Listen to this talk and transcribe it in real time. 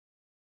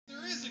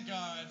is a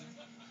God,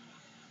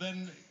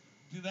 then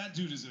that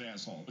dude is an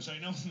asshole, which I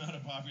know is not a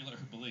popular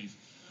belief,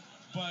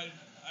 but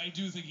I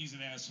do think he's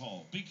an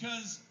asshole.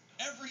 Because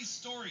every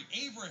story,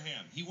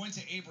 Abraham, he went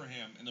to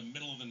Abraham in the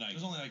middle of the night.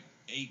 There's only like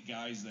 8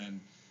 guys then,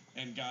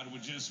 and God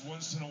would just,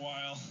 once in a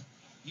while,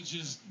 he'd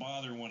just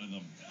bother one of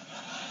them.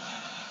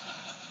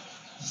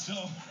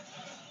 So,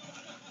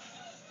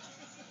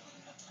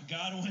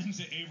 God went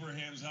to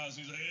Abraham's house.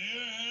 He's like,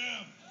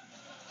 Abraham!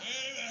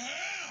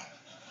 Abraham!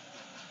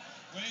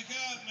 Wake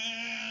up,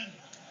 man!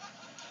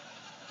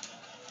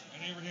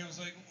 And Abraham was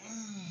like,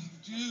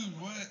 dude,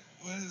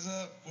 what is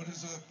up? What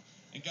is up?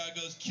 And God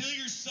goes, kill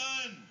your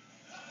son!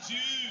 Dude,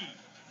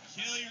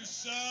 kill your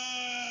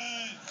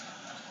son!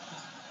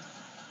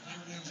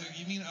 And Abraham's like,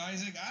 you mean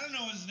Isaac? I don't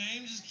know his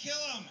name, just kill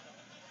him!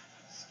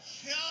 Just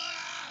kill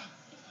him!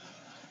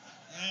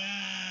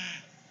 Ah!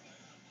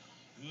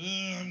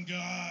 I'm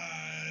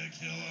God,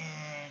 kill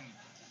him!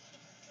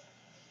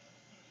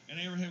 And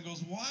Abraham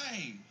goes,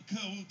 why?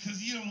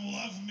 Because you don't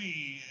love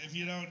me if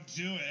you don't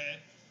do it.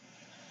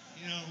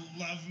 You don't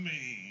love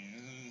me.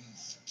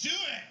 Do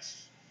it!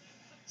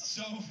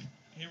 So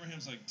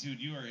Abraham's like, dude,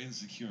 you are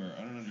insecure.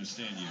 I don't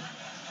understand you.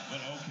 But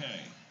okay,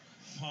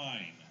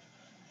 fine.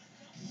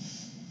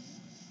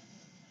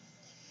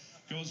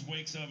 Goes,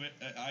 wakes up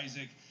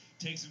Isaac,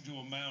 takes him to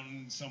a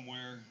mountain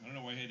somewhere. I don't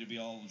know why he had to be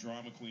all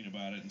drama queen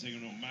about it and take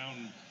him to a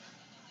mountain.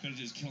 Could have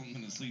just killed him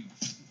in his sleep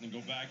and go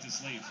back to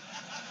sleep.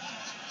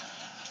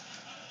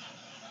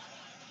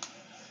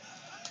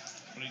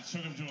 But he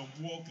took him to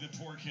woke the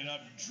poor kid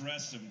up,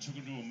 dressed him, took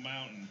him to a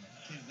mountain.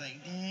 Kid's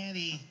like,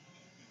 Daddy,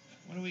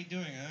 what are we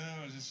doing?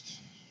 Oh, I was just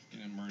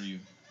gonna murder you.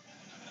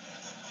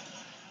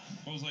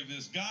 Goes like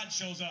this. God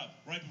shows up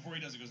right before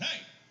he does it. Goes,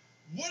 hey,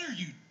 what are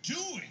you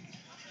doing?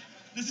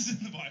 This is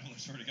in the Bible, I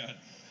swear to God.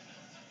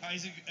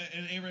 Isaac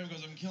and Abraham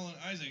goes, I'm killing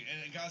Isaac.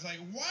 And God's like,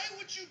 why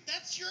would you?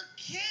 That's your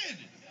kid.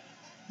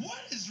 What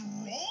is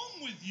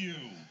wrong with you?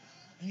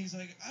 And he's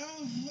like,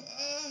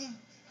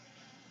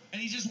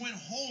 and he just went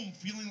home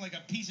feeling like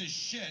a piece of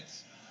shit.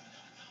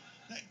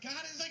 That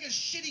God is like a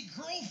shitty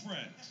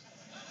girlfriend.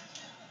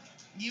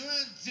 You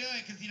won't do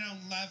it because you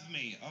don't love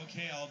me.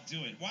 Okay, I'll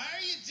do it. Why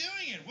are you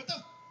doing it? What the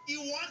f do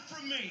you want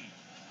from me?